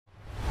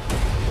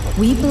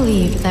We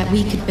believed that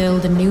we could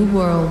build a new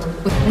world,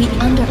 but we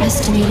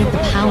underestimated the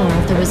power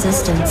of the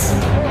resistance.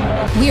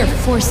 We are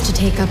forced to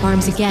take up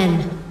arms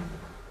again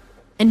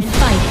and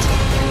fight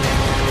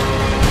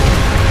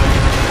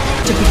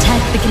to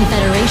protect the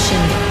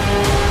Confederation,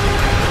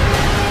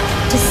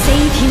 to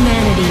save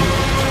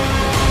humanity.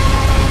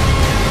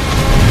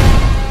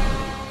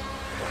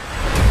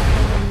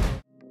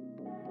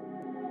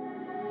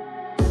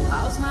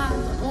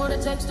 What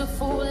it takes to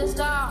fool this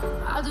town.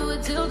 I'll do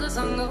it till the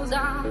sun goes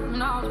down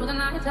and all through the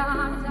night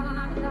time.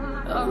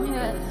 Oh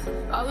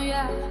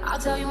yeah, I'll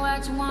tell you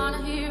what you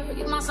wanna hear.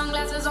 Keep my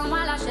sunglasses on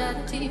while I shed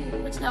a tear.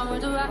 It's never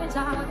the right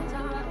time.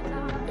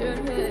 Yeah.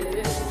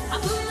 I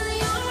put my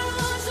arm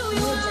on so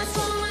you want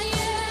for my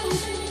yeah.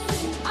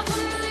 I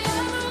put my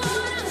arm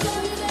on so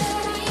you that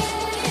I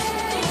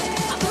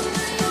yeah. I put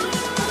my arm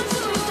on so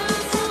you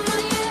want for my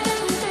yeah.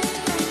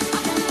 I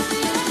put my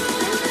arm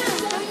on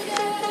so you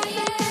that I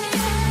yeah.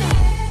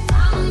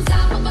 I'm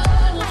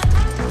unstoppable.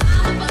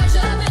 I'm a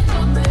virgin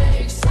of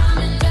it. I'm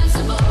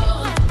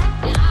invincible.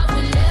 And I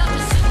will never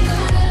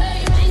single day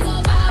remain so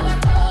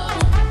powerful.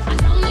 I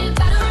don't need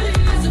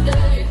batteries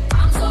today.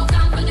 I'm so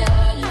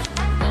confident.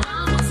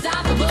 I'm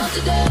unstoppable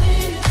today.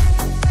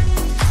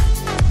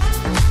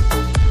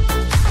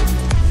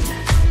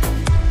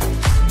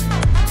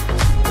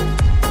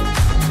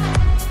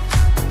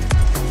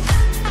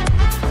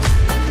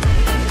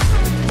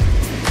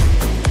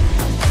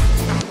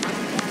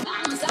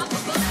 I'm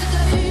unstoppable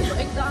today.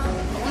 Break down.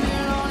 Only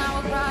alone I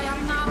will cry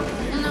out now.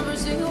 You'll never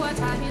see what's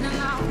hiding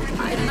out.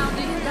 Hiding out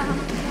deep down.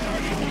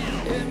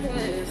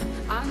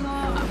 Yeah, I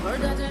know. I've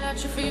heard that they let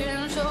you feel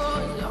and show.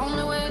 It's the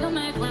only way to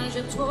make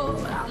friendships grow.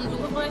 But I'm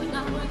doing great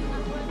now. I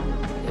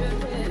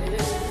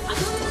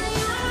put my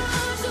arm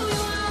on so you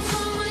want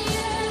for my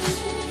yeah.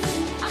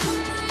 I put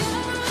my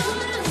arm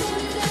on so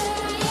you that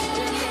I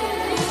yeah.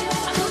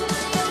 I put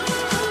my arm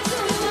on so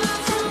you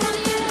want for my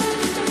yeah.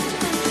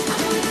 I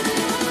put my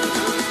arm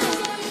on so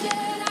you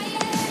that I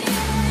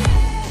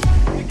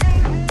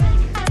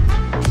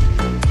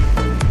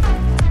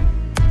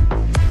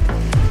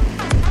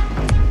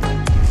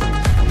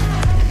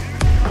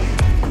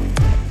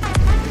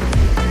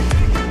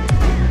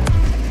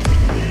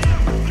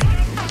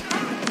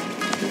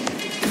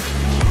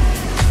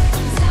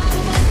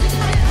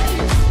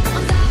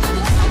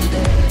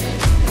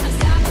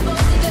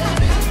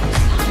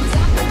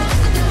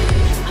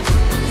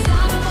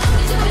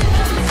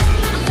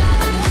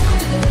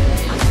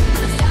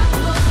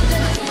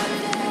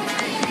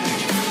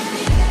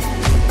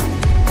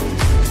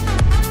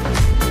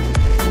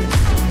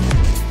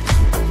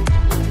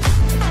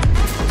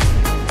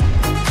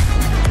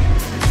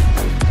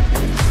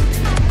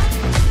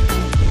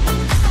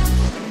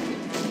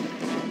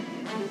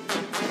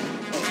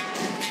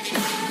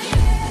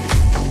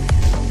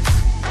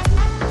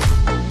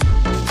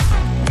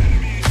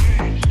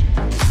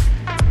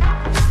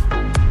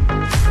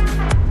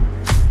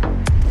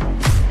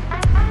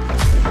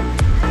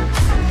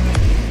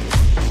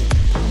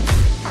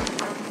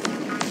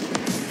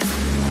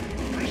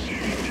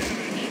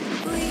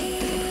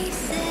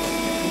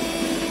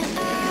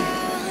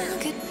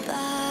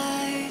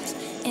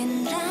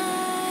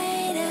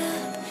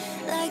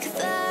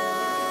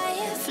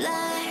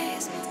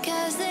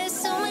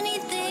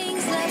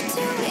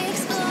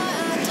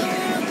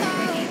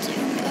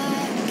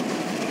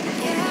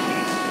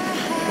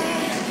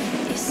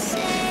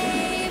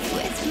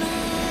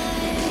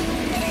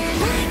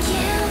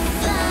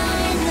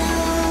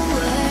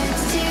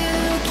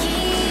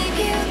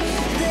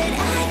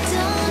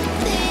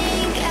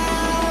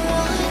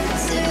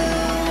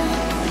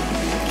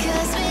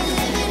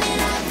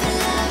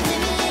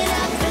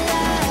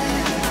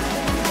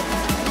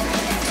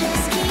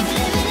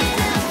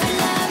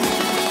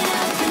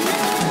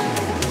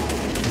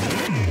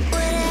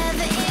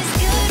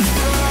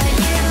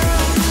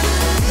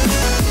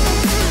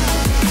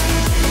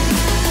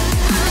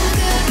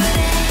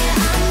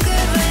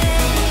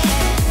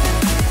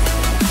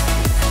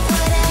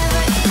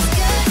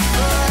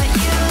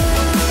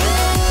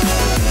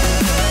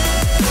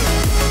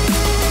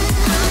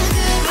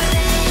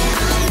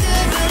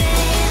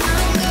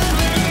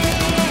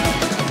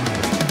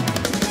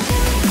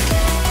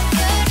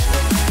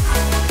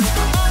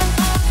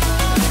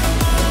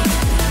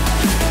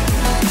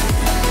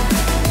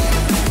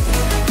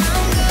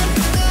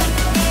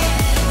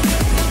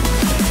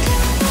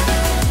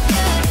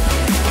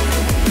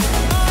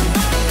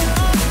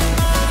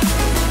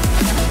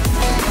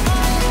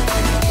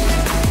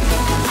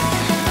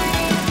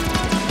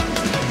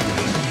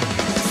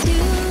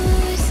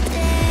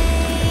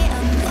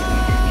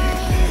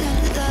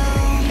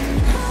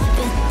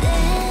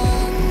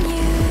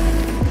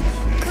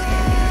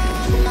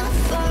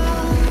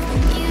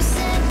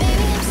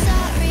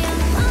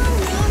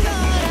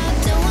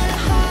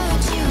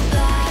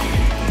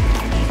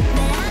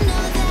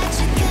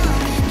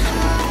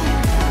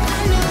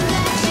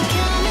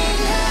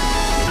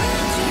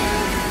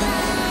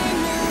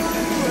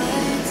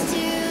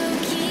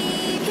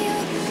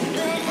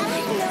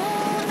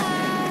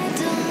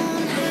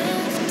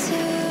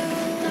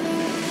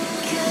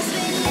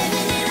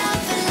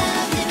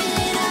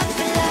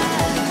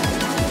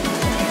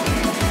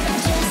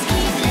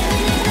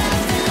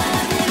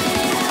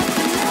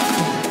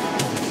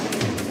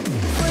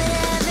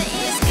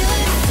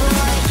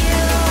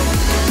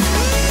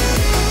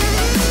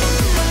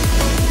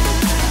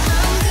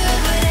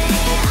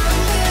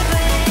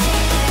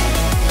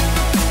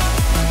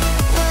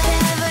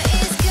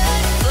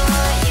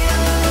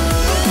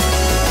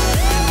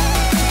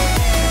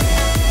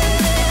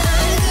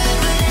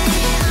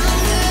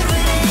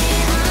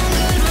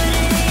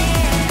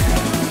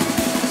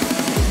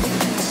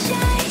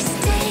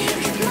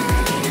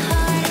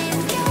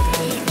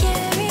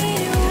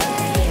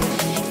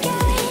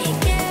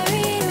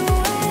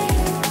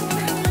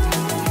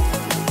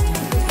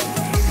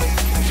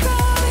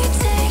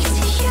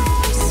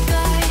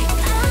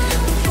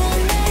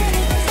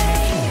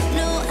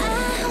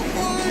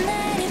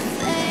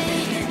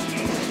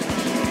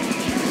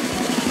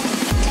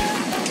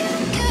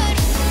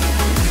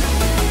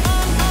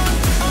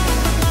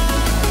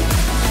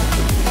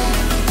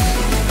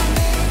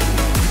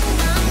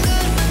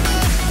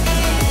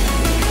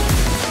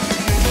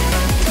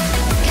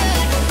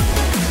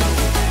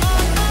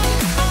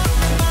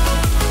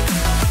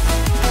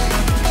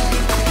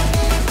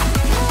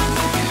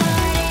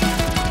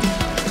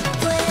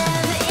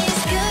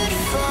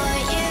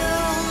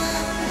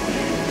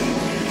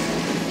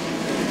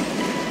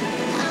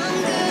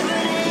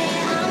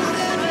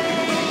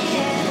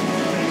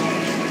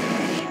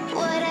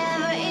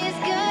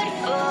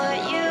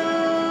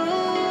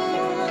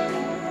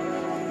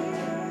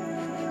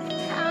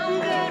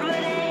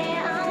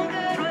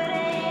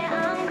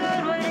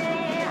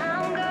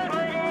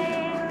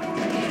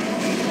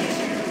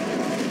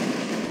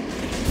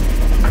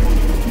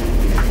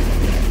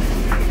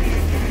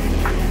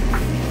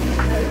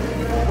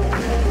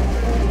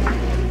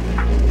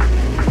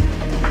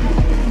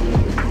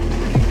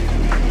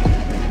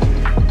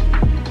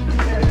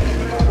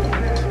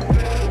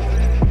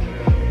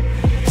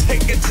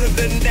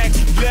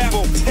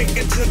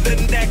to the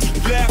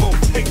next level,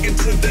 take it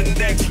to the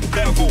next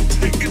level,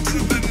 take it to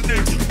the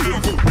next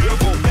level,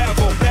 level,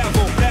 level,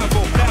 level, level,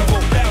 level, level,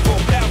 level,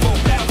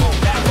 level,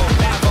 level,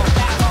 level,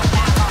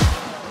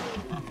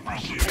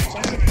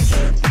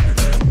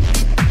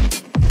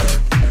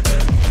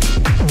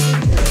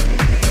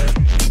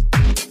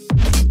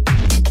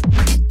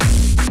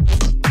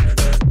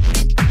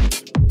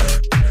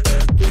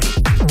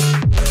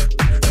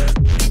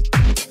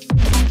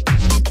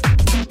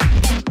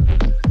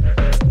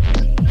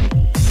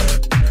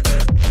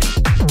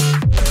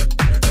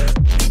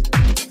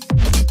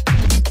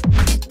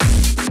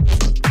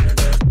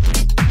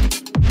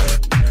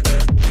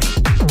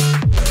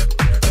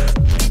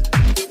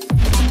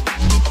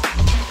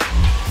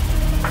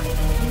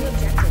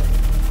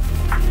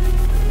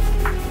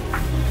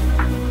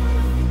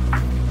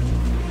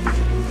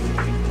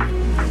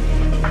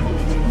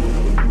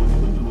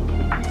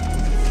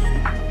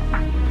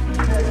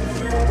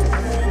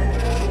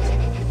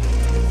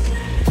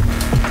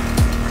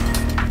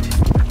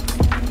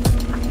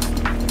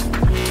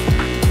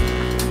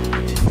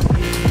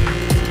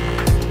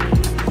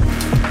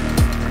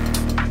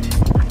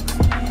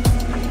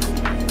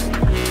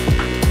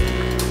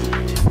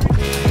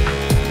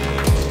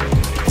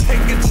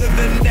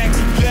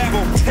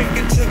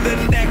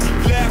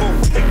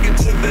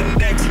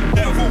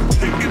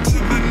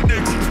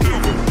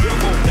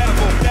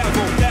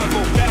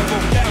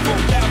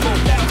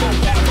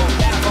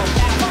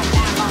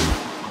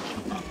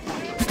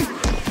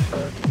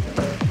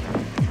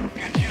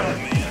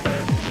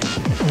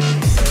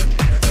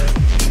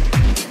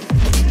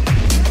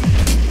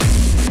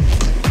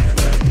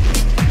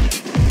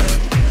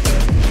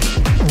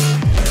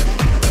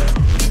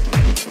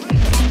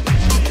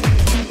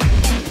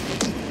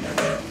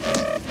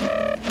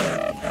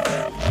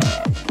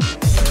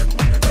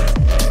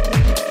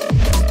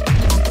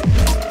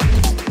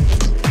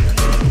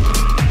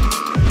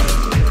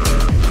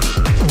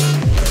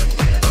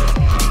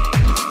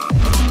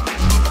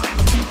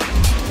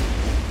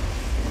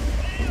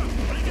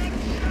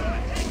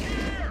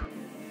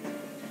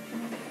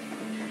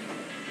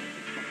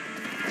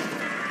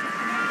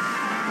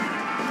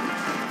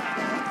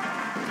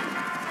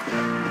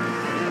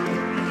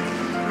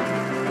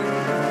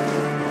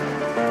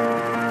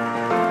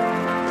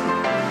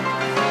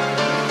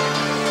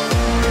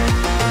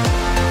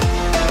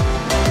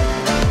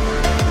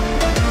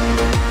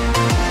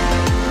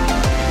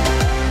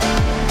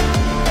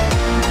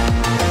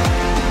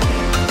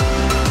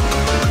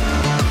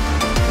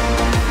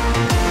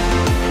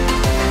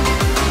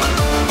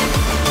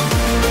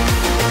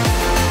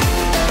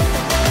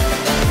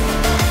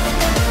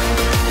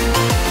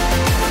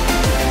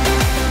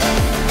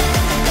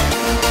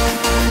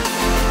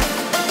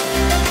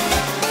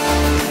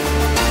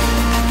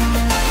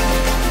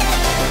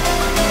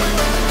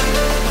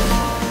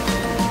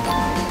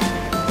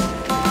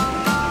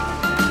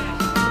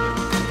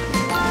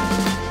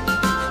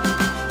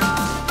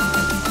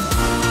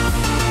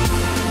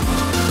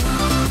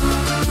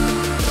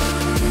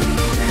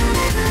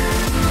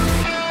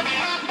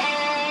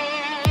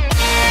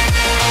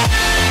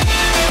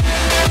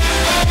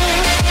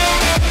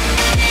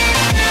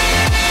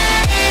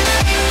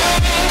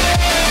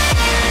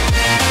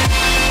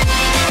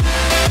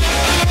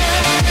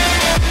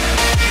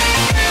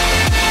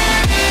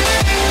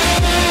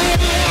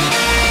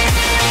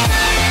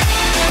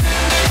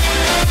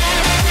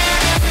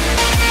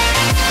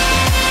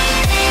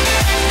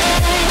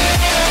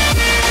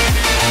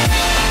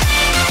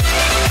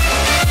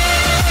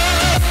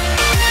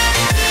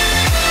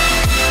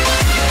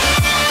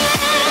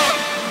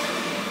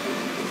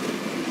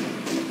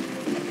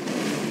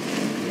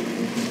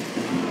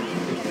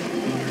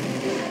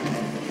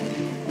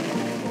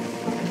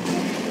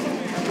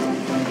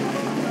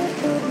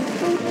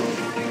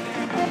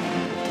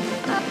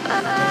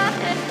 Bye-bye.